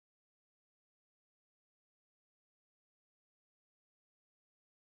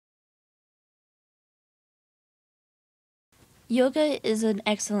Yoga is an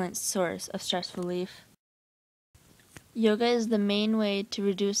excellent source of stress relief. Yoga is the main way to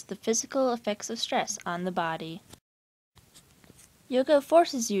reduce the physical effects of stress on the body. Yoga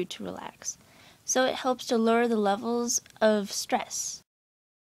forces you to relax, so it helps to lower the levels of stress.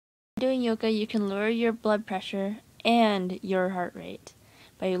 By doing yoga, you can lower your blood pressure and your heart rate.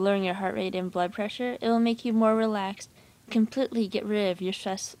 By lowering your heart rate and blood pressure, it will make you more relaxed, completely get rid of your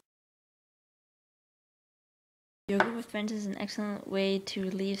stress. Yoga with friends is an excellent way to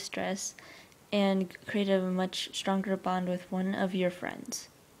relieve stress and create a much stronger bond with one of your friends.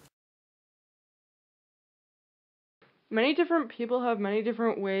 Many different people have many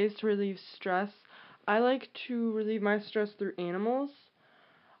different ways to relieve stress. I like to relieve my stress through animals.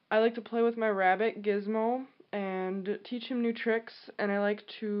 I like to play with my rabbit, Gizmo, and teach him new tricks, and I like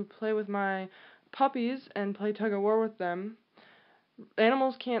to play with my puppies and play tug-of-war with them.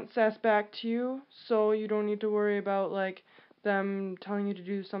 Animals can't sass back to you, so you don't need to worry about them telling you to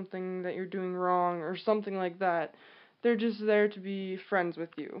do something that you're doing wrong or something like that. They're just there to be friends with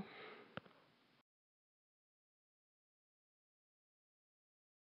you.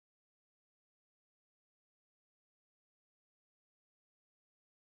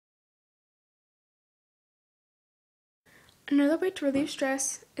 Another way to relieve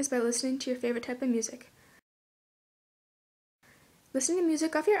stress is by listening to your favorite type of music. Listening to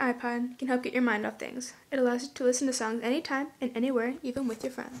music off your iPod can help get your mind off things. It allows you to listen to songs anytime and anywhere, even with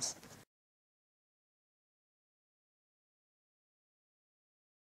your friends.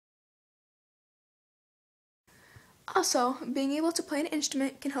 Also, being able to play an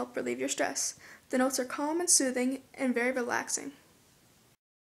instrument can help relieve your stress. The notes are calm and soothing and very relaxing.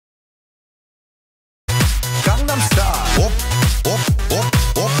 Gangnam Style.